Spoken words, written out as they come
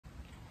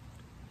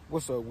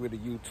What's up with the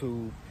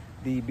YouTube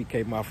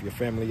DEBK Mafia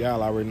family?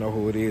 Y'all already know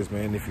who it is,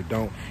 man. If you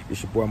don't,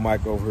 it's your boy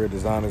Mike over here,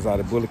 designers out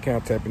of Bullet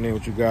Camp, tapping in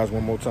with you guys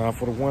one more time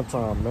for the one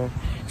time, man.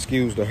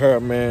 Excuse the hair,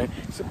 man.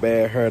 It's a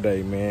bad hair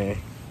day, man.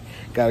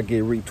 Gotta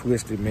get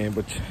retwisted, man.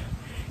 But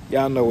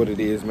y'all know what it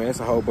is, man. It's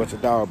a whole bunch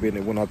of dog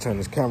business when I turn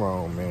this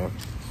camera on, man.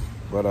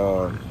 But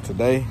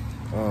today,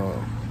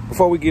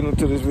 before we get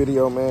into this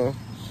video, man,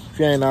 if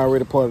you ain't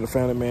already part of the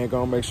family, man,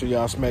 go make sure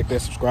y'all smack that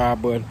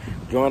subscribe button.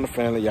 Join the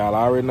family. Y'all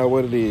already know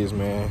what it is,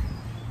 man.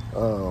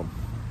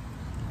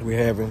 We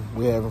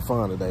having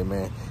fun today,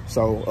 man.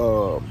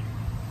 So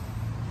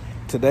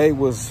today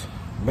was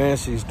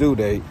Banshee's due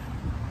date.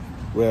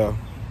 Well,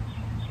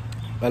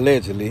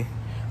 allegedly.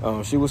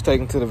 She was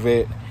taken to the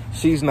vet.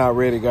 She's not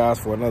ready, guys,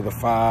 for another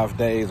 5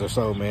 days or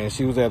so, man.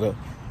 She was at a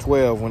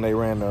 12 when they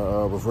ran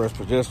the reverse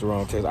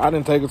progesterone test. I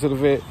didn't take her to the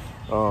vet.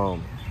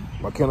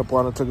 My kennel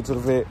partner took her to the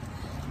vet,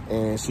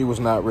 and she was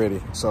not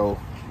ready. So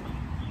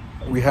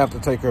we have to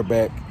take her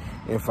back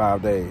in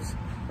 5 days.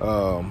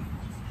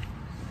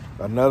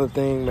 Another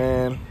thing,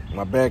 man,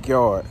 my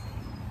backyard.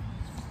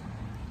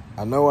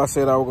 I know I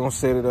said I was gonna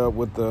set it up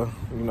with the,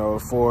 you know,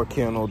 4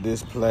 kennel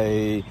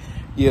display,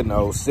 you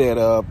know,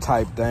 setup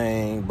type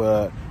thing,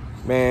 but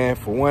man,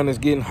 for one, it's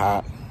getting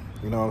hot.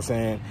 You know what I'm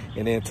saying?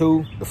 And then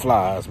 2, the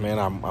flies, man.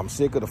 I'm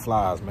sick of the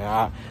flies,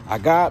 man. I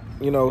got,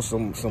 you know,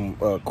 some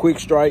quick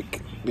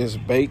strike, this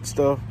bait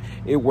stuff.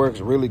 It works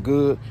really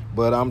good,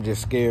 but I'm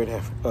just scared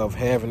of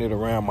having it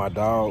around my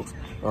dogs,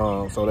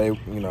 so they,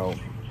 you know,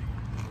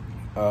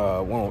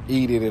 won't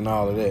eat it and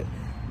all of that.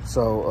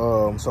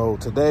 So so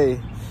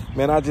today,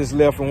 man, I just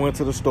left and went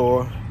to the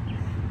store,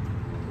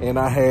 and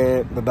I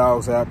had the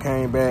dogs out.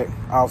 Came back,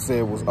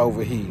 Offset was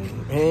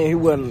overheating, and he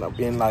wasn't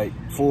in like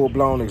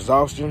full-blown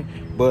exhaustion,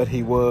 but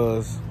he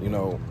was, you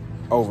know,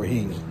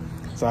 overheating.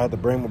 So I had to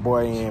bring my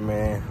boy in,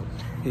 man.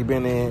 He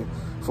been in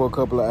for a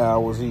couple of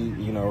hours. He,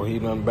 you know, he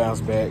done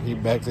bounced back. He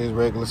back to his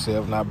regular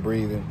self, not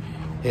breathing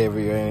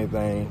heavy or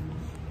anything.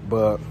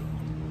 But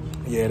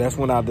yeah, that's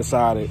when I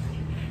decided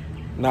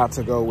not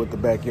to go with the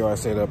backyard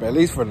setup, at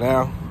least for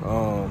now.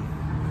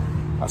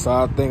 So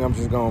I think I'm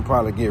just gonna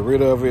probably get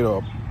rid of it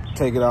or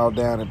take it all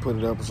down and put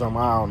it up or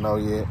something. I don't know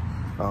yet.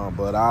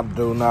 But I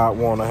do not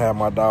want to have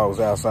my dogs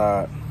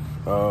outside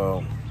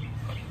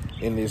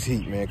in this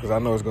heat, man, because I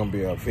know it's gonna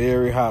be a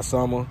very hot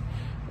summer.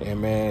 And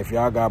man, if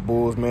y'all got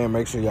bulls, man,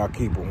 make sure y'all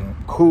keep them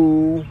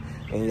cool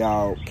and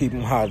y'all keep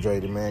them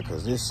hydrated, man,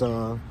 because this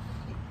sun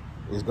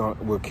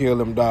will kill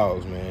them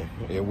dogs, man.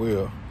 It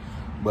will.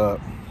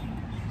 But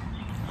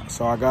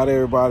so I got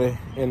everybody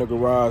in the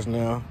garage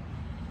now,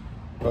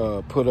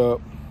 put up,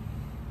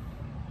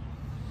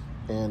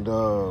 and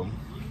do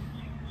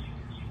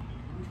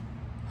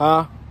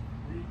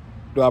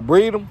I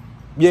breed them?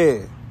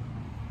 Yeah.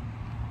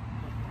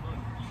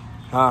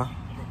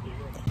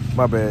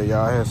 My bad,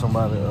 y'all. I had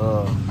somebody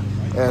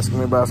asking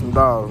me about some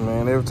dogs,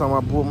 man. Every time I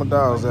pull my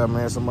dogs out,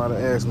 man, somebody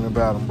asks me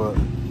about them. But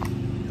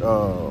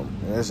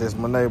that's just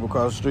my neighbor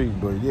across the street.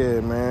 But yeah,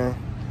 man,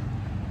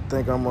 I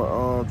think I'm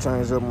gonna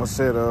change up my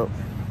setup.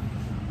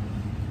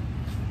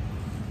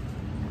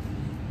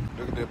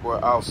 Look at that boy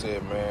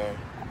Offset, man.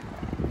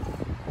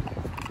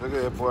 Look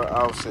at that boy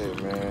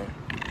Offset, man.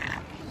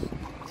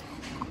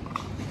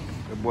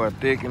 That boy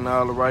thick in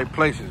all the right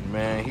places,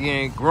 man. He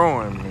ain't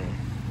growing, man.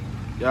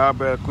 Y'all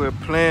better quit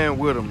playing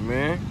with him,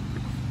 man.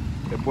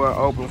 That boy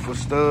open for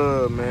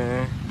stud,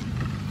 man.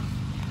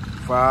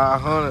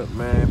 500,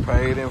 man,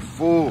 paid in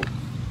full.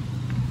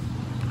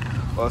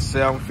 Or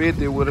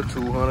 $750 with a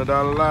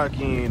 $200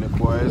 lock-in. The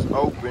boy is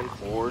open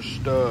for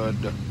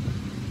stud.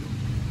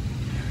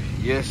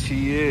 Yes,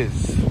 he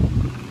is.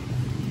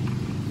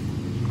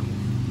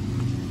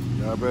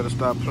 Y'all better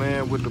stop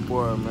playing with the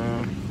boy,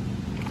 man.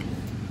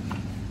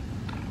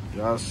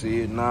 Y'all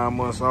see it, 9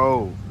 months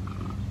old.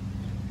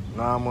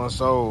 9 months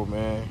old,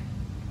 man.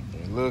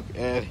 And look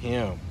at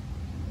him.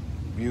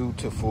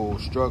 Beautiful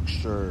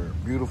structure,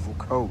 beautiful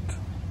coat.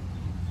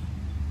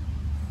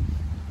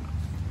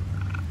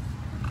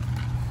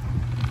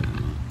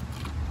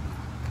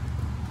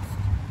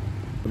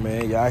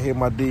 Man, y'all hit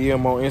my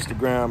DM on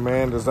Instagram,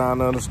 man.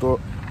 Designer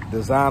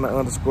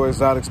underscore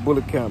exotics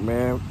bullet camp,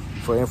 man,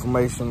 for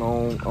information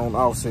on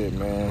Offset,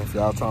 man. If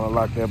y'all trying to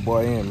lock that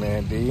boy in,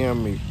 man,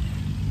 DM me.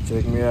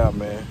 Check me out,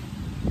 man.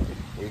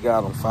 We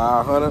got him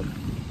 500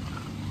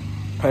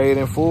 paid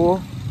in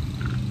full,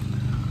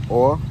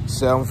 or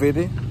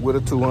 $750 with a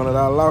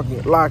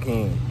 $200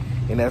 lock-in.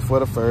 And that's for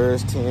the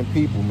first 10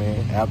 people,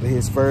 man. After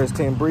his first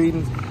 10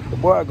 breedings, the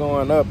boy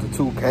going up to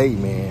 2K,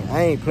 man.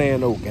 I ain't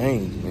playing no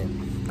games,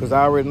 man, because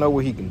I already know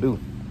what he can do.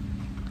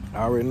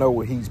 I already know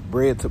what he's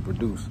bred to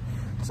produce.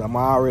 So I'm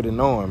already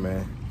knowing,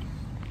 man.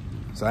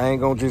 So I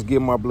ain't gonna just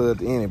give my blood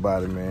to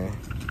anybody, man.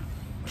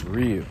 For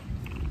real.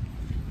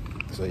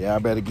 So y'all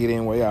better get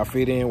in where y'all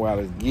fit in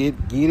while get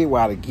it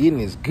while the getting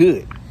is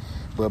good.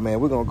 But man,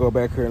 we're gonna go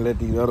back here and let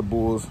these other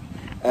bulls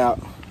out.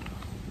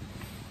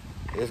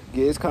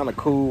 It's kind of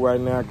cool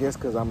right now, I guess,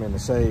 because I'm in the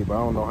shade, but I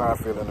don't know how I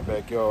feel in the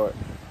backyard.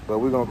 But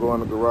we're gonna go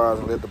in the garage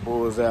and let the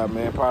bulls out,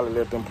 man. Probably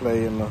let them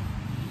play in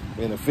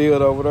in the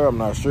field over there. I'm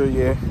not sure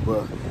yet,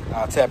 but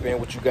I'll tap in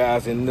with you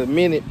guys in a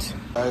minute.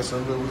 All right, so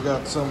look, we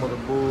got some of the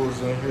bulls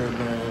in here,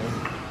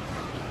 man.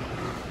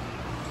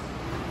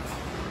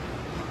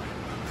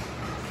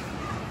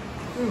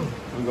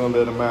 We're gonna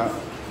let them out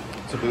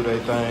to do their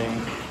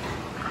thing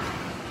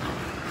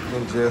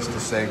in just a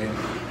second.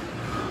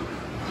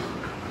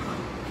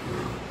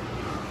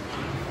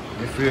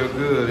 It feel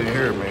good in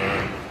here,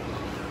 man.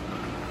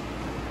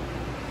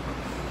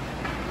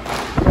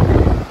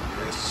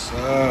 Yes,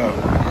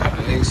 got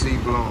the AC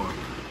blowing.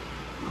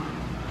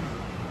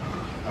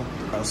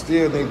 I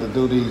still need to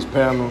do these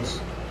panels.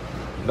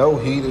 No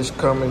heat is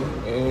coming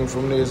in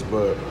from this,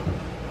 but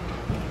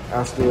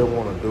I still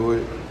want to do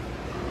it.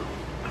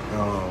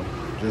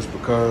 Just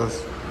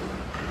because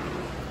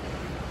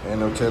ain't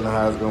no telling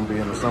how it's gonna be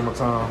in the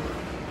summertime.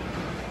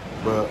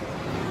 But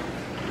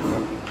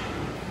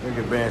look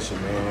at Banshee,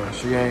 man.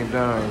 She ain't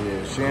done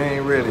yet. She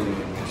ain't ready yet,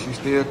 man. She's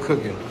still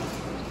cooking.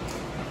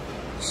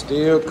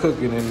 Still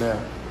cooking in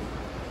there.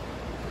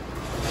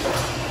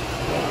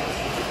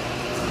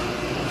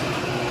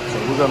 So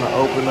we're gonna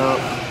open up.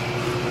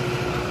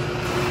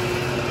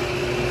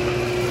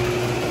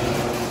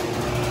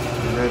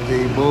 And let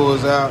these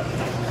bulls out.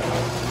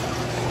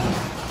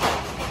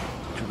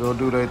 Go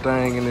do their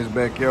thing in this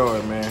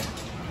backyard, man.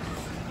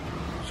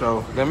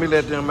 So let me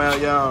let them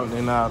out, y'all, and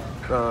then I'll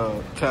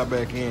tap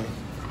back in.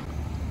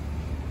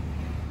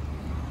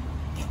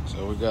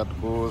 So we got the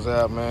bulls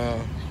out,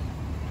 man.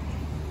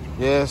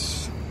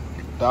 Yes,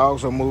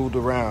 dogs are moved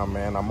around,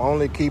 man. I'm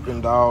only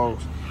keeping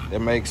dogs that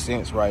make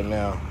sense right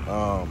now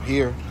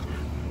here,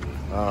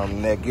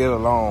 that get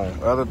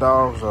along. Other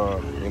dogs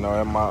are, you know,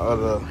 at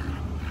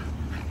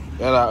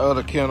our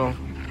other kennel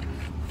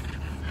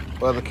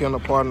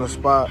partner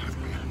spot.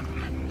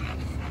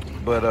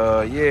 But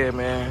yeah,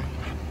 man,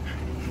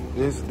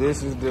 this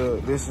is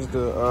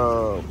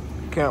the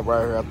camp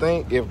right here. I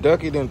think if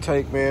Ducky didn't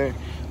take, man,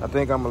 I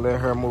think I'm gonna let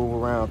her move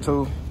around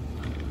too.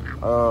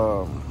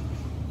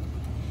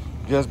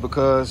 Just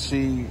because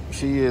she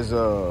is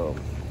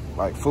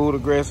like food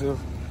aggressive.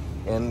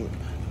 And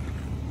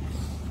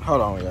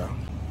hold on, y'all.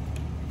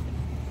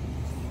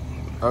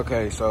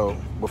 Okay, so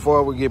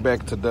before we get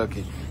back to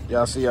Ducky,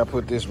 y'all see I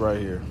put this right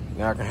here.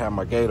 Now I can have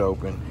my gate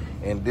open,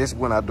 and this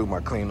when I do my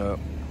cleanup.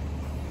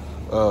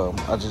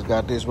 I just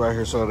got this right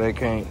here so they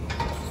can't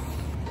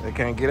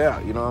get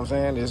out. You know what I'm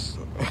saying? It's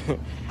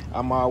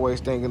I'm always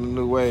thinking of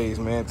new ways,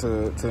 man,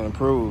 to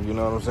improve. You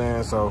know what I'm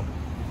saying? So,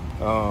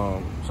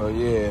 so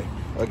yeah.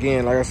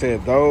 Again, like I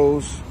said,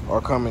 those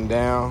are coming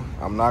down.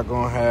 I'm not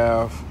gonna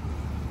have.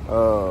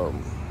 I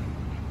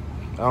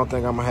don't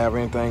think I'm gonna have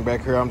anything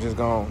back here. I'm just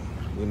gonna,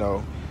 you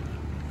know,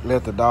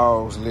 let the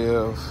dogs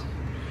live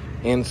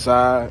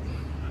inside,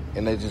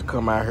 and they just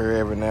come out here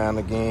every now and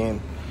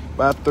again.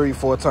 About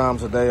 3-4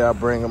 times a day, I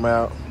bring them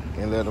out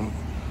and let them,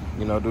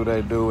 you know, do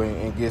they do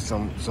and get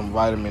some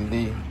vitamin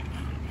D,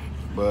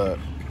 but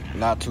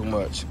not too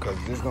much because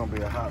this is gonna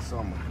be a hot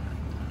summer.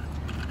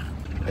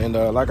 And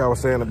like I was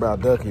saying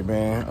about Ducky,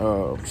 man,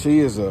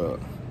 she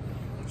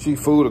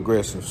food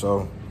aggressive,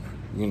 so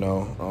you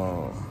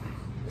know,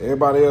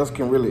 everybody else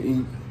can really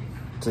eat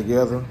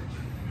together,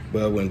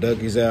 but when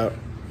Ducky's out,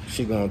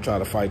 she gonna try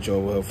to fight you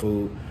over her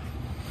food.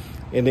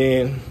 And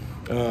then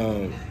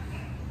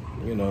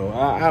you know,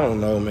 I don't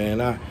know,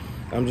 man.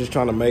 I'm just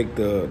trying to make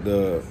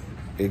the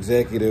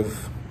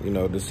executive, you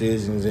know,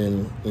 decisions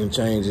and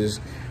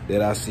changes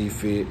that I see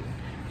fit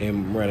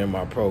in running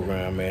my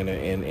program, man.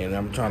 And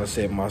I'm trying to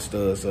set my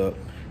studs up,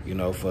 you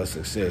know, for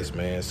success,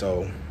 man.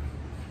 So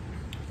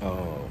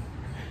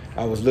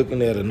I was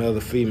looking at another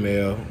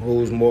female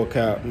who's more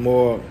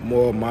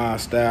my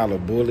style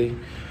of bully,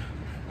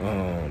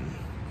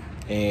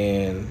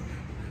 and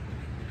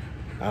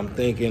I'm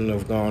thinking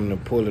of going to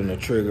pulling the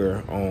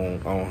trigger on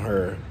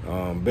her.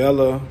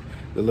 Bella,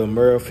 the little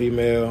Merle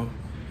female,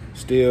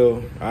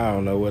 still, I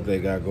don't know what they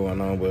got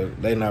going on,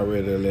 but they not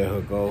ready to let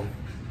her go.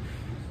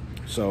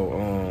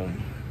 So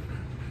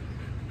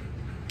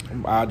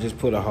I just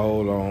put a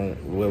hold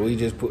on, well, we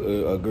just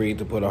agreed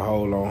to put a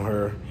hold on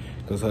her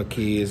because her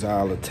kids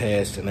all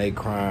attached and they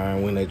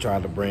crying when they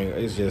try to bring her.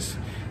 It's just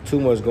too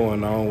much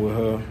going on with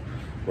her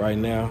right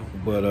now.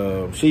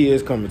 But she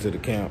is coming to the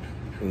camp.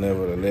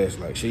 Nevertheless,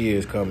 like she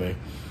is coming,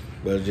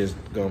 but it's just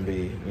gonna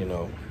be, you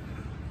know,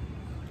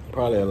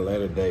 probably at a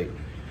later date.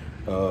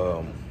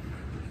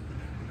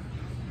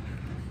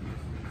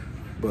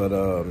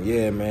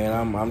 Yeah,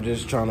 man, I'm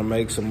just trying to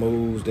make some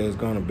moves that's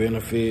gonna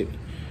benefit,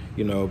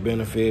 you know,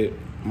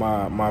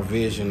 my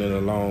vision in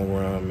the long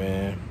run,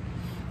 man.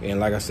 And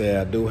like I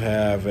said, I do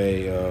have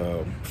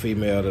a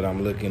female that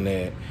I'm looking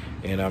at,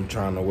 and I'm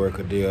trying to work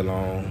a deal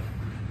on.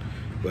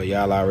 But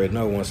y'all already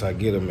know once I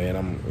get her, man,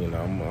 I'm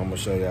gonna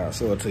show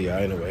it to y'all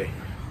anyway.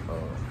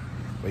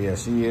 But yeah,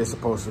 she is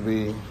supposed to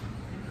be,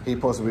 he's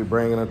supposed to be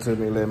bringing her to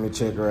me, let me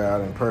check her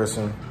out in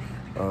person.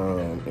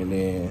 And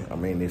then, I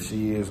mean, if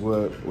she is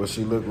what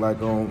she looked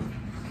like on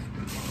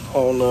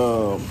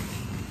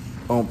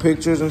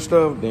pictures and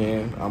stuff,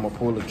 then I'm gonna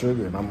pull the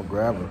trigger and I'm gonna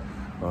grab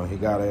her. He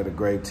got her at a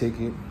great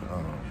ticket.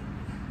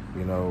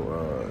 You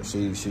know,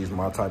 she's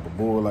my type of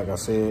bull, like I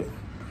said.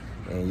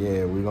 And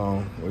yeah, we're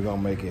gonna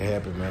make it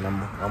happen, man.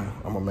 I'm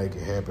gonna make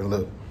it happen.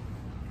 Look.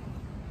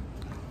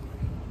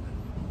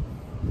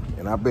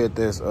 And I bet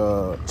that's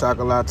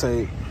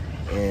Chocolate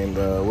and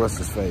what's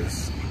his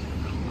face?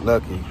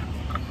 Lucky.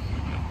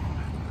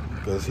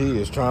 Because he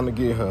is trying to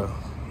get her.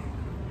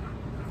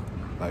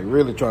 Like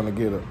really trying to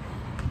get her.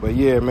 But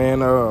yeah,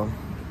 man,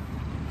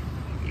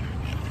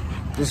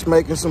 just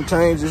making some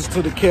changes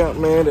to the camp,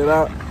 man,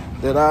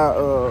 that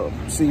I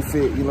see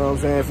fit, you know what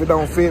I'm saying? If it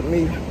don't fit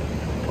me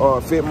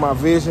or fit my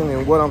vision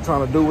and what I'm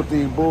trying to do with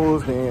these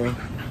bulls, then,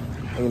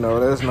 you know,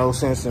 there's no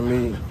sense in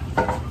me,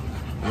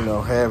 you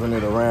know, having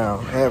it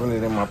around, having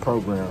it in my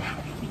program.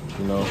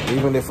 You know,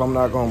 even if I'm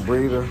not gonna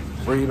breed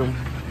them,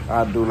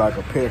 I'd do like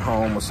a pet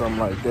home or something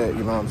like that,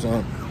 you know what I'm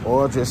saying?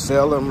 Or just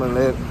sell them and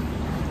let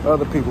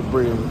other people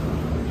breed them.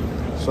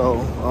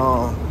 So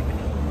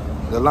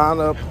the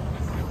lineup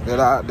that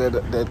I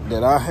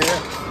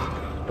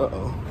have,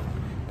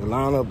 the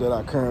lineup that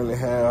I currently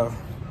have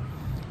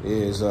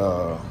is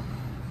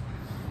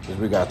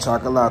we got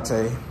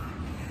Chocolate,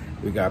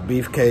 we got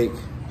Beefcake,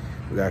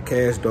 we got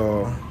Cash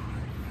Doll,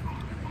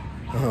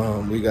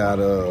 we got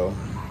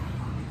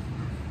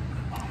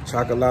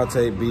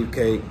Chocolate,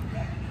 Beefcake,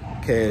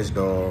 Cash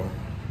Doll,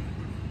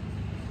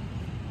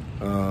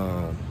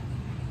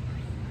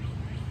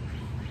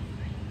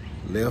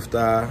 Left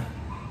Eye,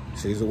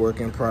 she's a work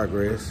in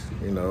progress,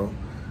 you know.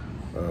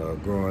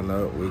 Growing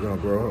up, we're gonna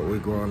grow her, we're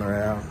growing her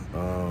out.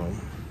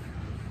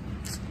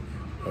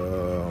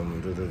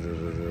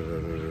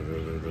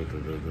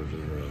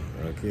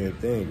 I can't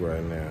think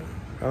right now.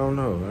 I don't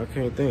know, I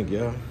can't think,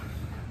 y'all.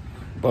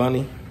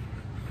 Bunny,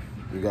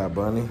 we got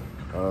Bunny.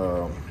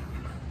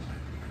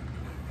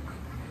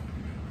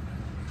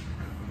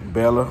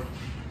 Bella,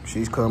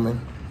 she's coming.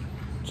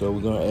 So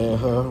we're gonna add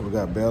her. We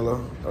got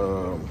Bella.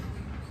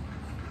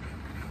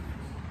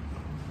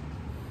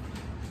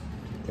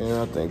 And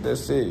I think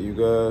that's it, you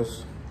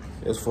guys.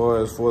 As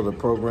far as for the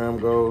program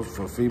goes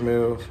for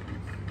females.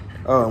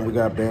 Oh, and we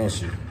got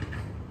Banshee.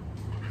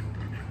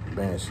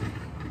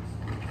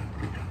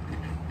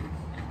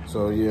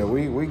 So yeah,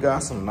 we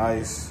got some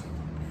nice,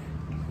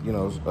 you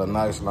know, a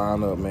nice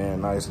lineup,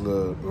 man. Nice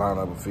little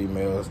lineup of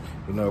females.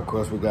 You know, of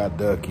course we got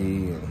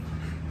Ducky and,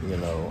 you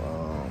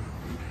know,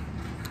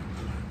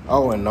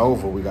 oh, and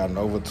Nova, we got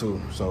Nova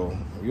too. So,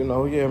 you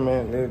know, yeah,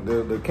 man,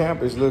 the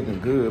camp is looking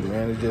good,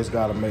 man. It just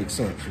gotta make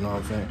sense, you know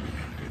what I'm saying?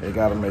 It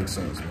gotta make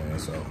sense, man.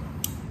 So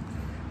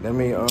let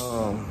me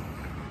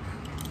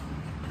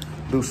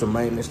do some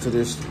maintenance to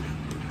this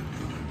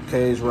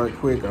cage right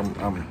quick.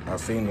 I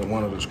seen that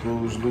one of the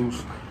screws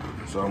loose,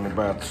 so I'm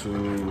about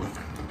to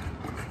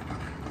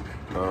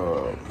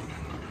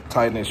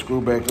tighten that screw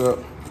back up,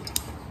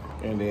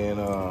 and then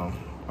I'm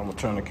gonna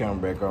turn the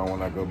camera back on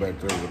when I go back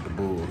there with the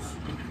bulls.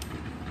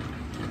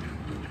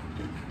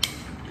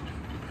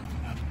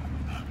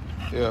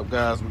 Yeah,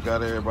 guys, we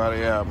got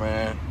everybody out,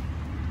 man.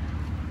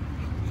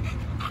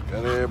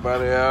 Got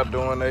everybody out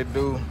doing they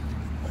do.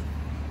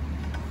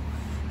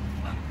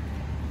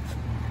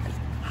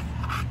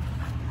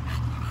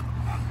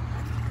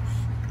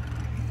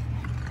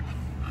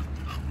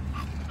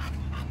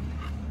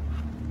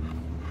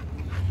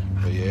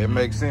 But yeah, it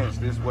makes sense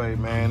this way,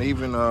 man.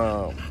 Even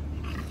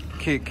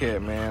Kit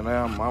Kat, man.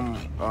 I'm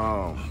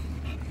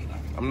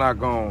not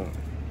gonna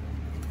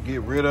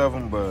get rid of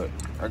them, but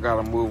I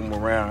gotta move them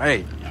around.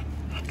 Hey,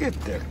 get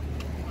there.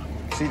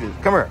 See this?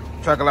 Come here,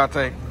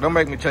 Chocolate. Don't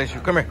make me chase you.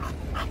 Come here.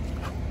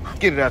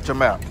 Get it out your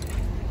mouth.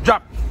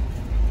 Drop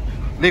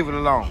it. Leave it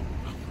alone.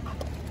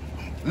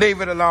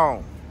 Leave it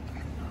alone.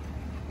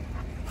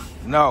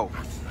 No.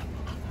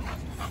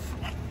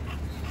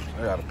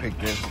 I gotta pick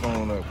that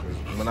spoon up,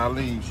 because when I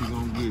leave, she's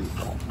gonna get it.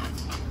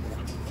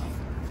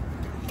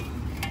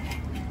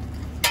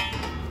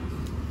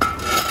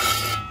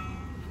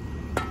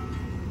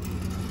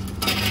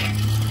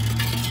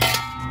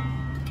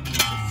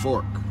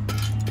 Fork.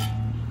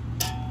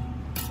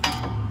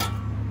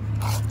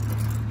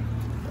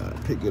 I'll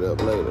pick it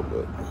up later,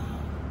 but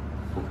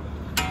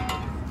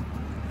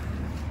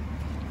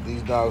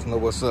these dogs know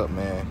what's up,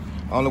 man.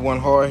 Only one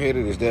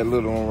hard-headed is that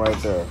little one right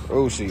there.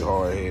 Oh, she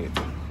hard-headed.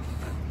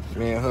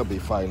 Me and her be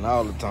fighting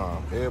all the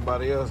time.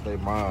 Everybody else, they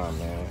mind,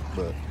 man.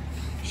 But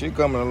she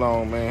coming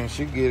along, man.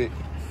 She get it.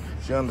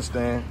 She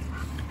understand.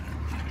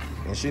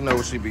 And she know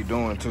what she be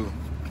doing, too.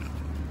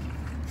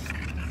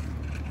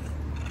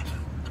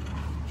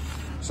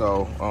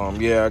 So,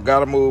 yeah, I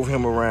gotta move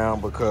him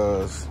around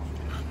because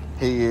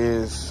he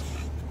is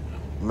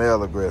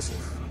male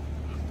aggressive.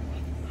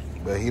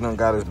 But he done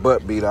got his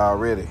butt beat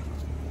already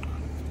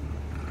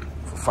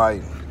for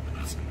fighting.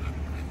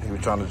 He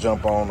was trying to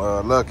jump on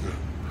Lucky.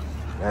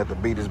 I had to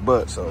beat his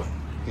butt, so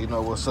he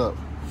know what's up.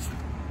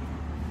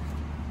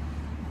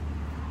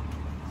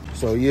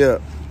 So, yeah,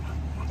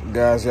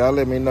 guys, y'all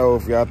let me know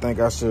if y'all think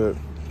I should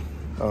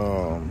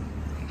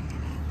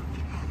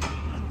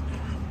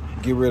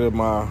get rid of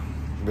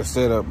the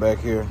setup back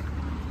here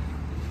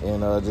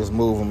and just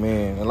move them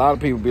in. A lot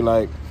of people be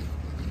like,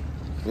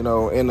 you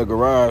know, in the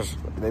garage,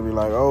 they be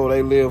like, oh,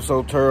 they live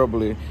so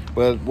terribly.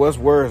 But what's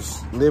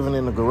worse, living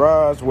in the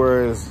garage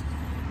where it's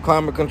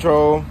climate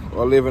control,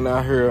 or living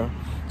out here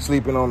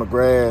sleeping on the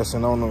grass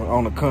and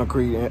on the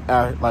concrete?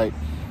 And like,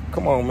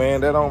 come on,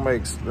 man, that don't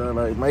make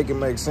it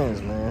make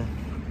sense, man.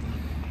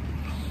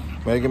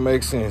 Make it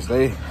make sense.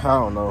 I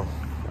don't know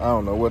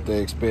what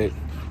they expect,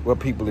 what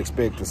people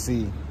expect to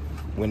see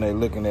when they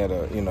looking at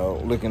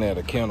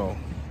a kennel,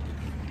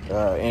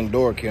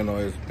 indoor kennel,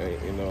 is,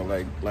 you know,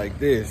 like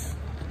this.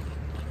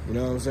 You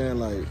know what I'm saying?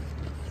 Like,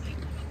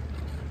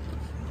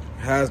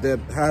 how's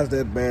that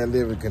bad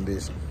living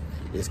condition?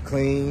 It's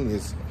clean.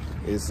 It's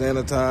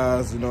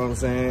sanitized. You know what I'm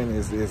saying?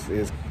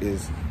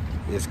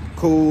 It's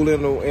cool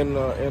in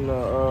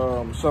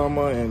the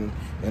summer, and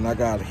I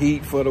got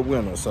heat for the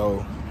winter.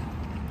 So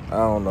I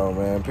don't know,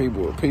 man.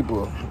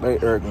 People, they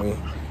irk me,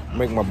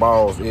 make my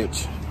balls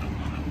itch.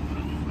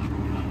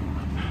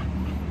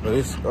 But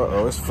it's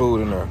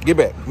food in there. Get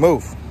back,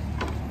 move.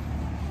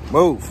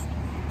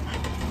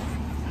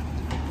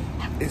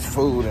 It's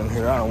food in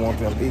here. I don't want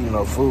them eating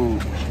no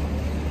food.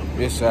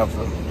 This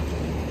after,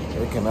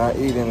 they cannot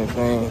eat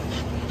anything,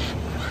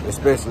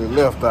 especially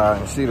left eye.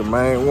 And she the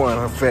main one,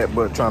 her fat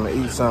butt trying to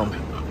eat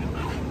something.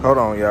 Hold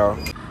on, y'all.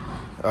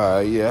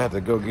 Yeah, I had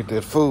to go get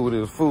that food.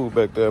 There's food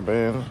back there,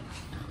 man.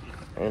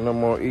 Ain't no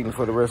more eating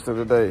for the rest of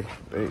the day.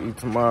 They eat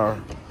tomorrow.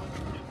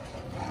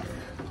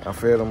 I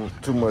fed them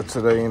too much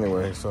today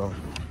anyway, so.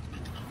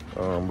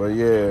 But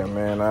yeah,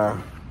 man, I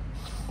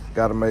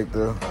gotta make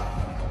the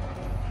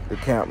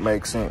camp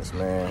make sense,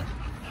 man.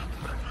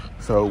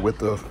 So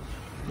with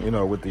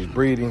with these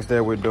breedings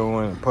that we're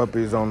doing,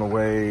 puppies on the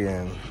way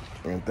and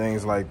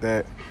things like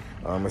that,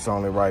 it's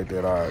only right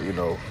that I,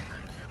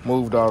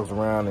 move dogs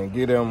around and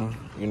get them,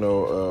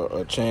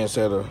 a chance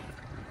at a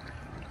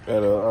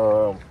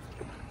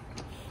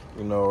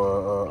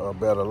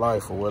better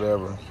life or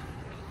whatever,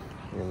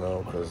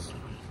 because,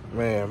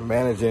 man,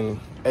 managing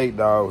 8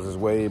 dogs is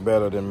way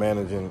better than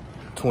managing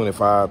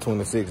 25,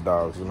 26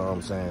 dogs, you know what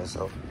I'm saying?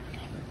 So,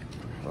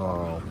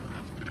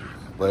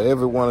 but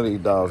every one of these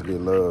dogs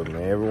get loved,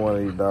 man. Every one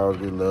of these dogs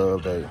get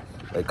loved. They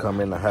come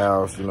in the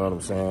house, you know what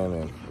I'm saying,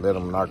 and let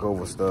them knock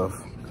over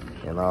stuff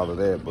and all of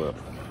that. But,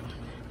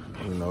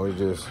 it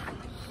just,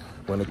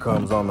 when it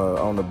comes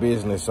on the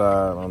business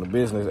side, on the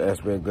business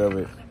aspect of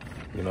it,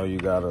 you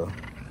gotta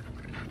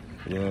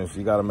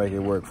make it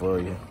work for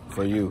you,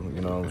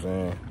 you know what I'm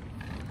saying?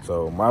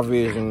 So my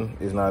vision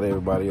is not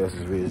everybody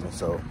else's vision,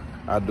 so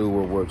I do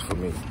what works for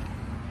me.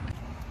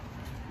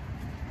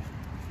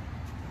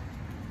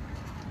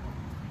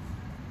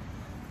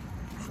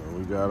 So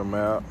we got them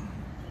out.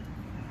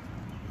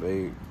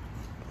 They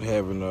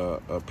having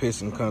a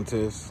pissing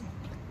contest,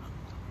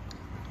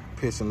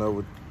 pissing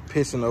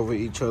over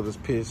each other's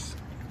piss,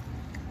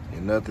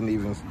 and nothing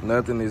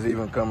is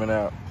even coming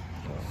out.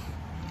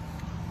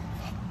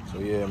 So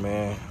yeah,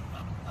 man,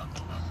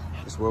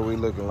 that's what we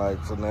looking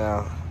like for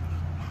now.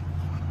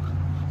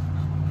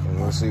 And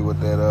we'll see what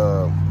let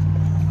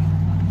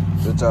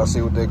y'all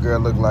see what that girl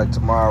look like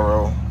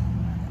tomorrow.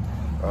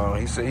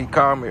 He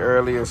called me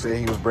earlier, said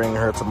he was bringing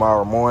her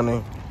tomorrow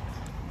morning.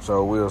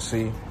 So we'll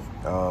see,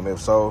 if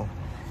so.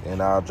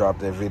 And I'll drop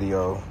that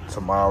video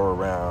tomorrow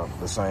around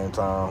the same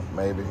time,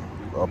 maybe,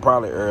 or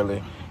probably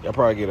early. Y'all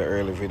probably get an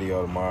early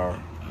video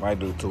tomorrow. Might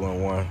do 2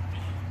 in 1.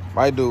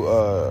 Might do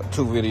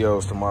 2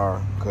 videos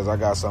tomorrow, because I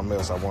got something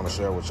else I want to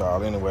share with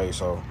y'all anyway.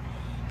 So,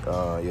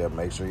 yeah,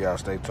 make sure y'all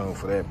stay tuned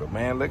for that. But,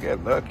 man, look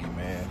at Lucky,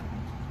 man.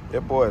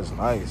 That boy is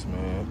nice,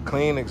 man.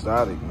 Clean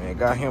exotic, man.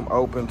 Got him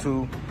open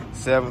to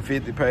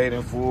 $750 paid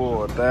in full,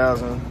 or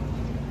 $1,000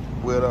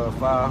 with a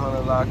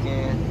 $500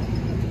 lock-in.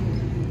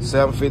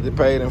 $750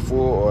 paid in full,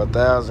 or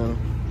 $1,000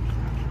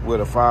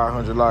 with a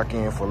 $500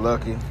 lock-in for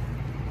Lucky.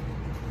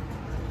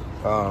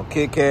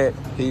 Kit Kat,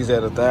 he's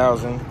at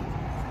 $1,000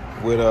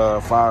 with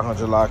a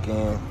 $500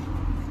 lock-in.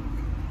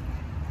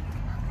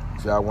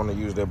 So y'all want to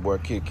use that boy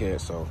Kit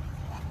Kat. So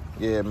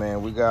yeah,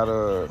 man, we got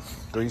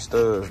 3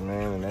 studs,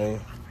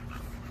 man,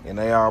 and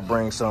they all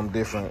bring something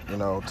different,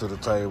 to the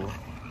table.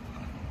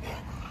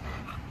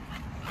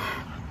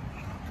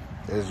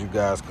 As you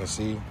guys can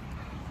see,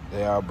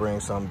 they all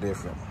bring something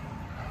different.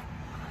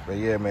 But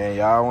yeah, man,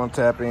 y'all want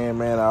to tap in,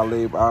 man,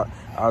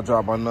 I'll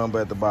drop my number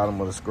at the bottom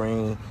of the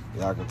screen.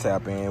 Y'all can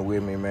tap in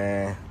with me,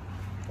 man.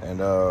 And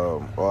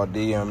or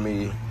DM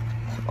me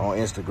on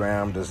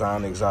Instagram,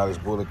 Designer Exotics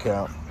Bullet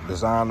Camp,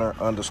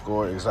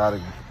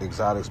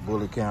 Designer_Exotics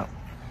Bullet Camp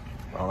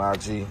on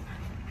IG.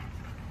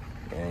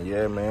 And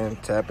yeah, man,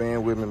 tap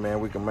in with me,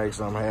 man. We can make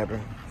something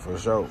happen for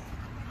sure.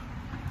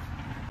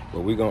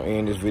 But we gonna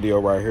end this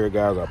video right here,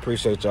 guys. I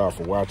appreciate y'all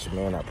for watching,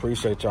 man. I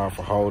appreciate y'all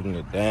for holding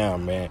it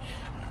down, man.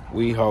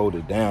 We hold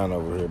it down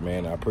over here,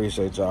 man. I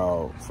appreciate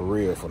y'all for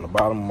real, from the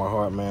bottom of my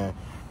heart, man.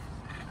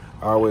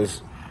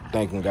 Always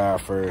thanking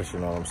God first, you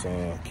know what I'm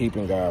saying?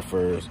 Keeping God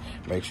first.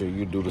 Make sure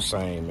you do the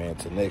same, man.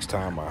 Till next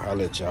time, I'll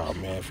holler at y'all,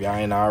 man. If y'all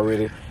ain't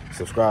already,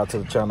 subscribe to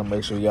the channel.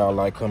 Make sure y'all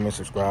like, comment,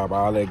 subscribe,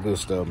 all that good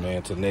stuff,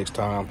 man. Till next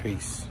time,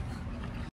 peace.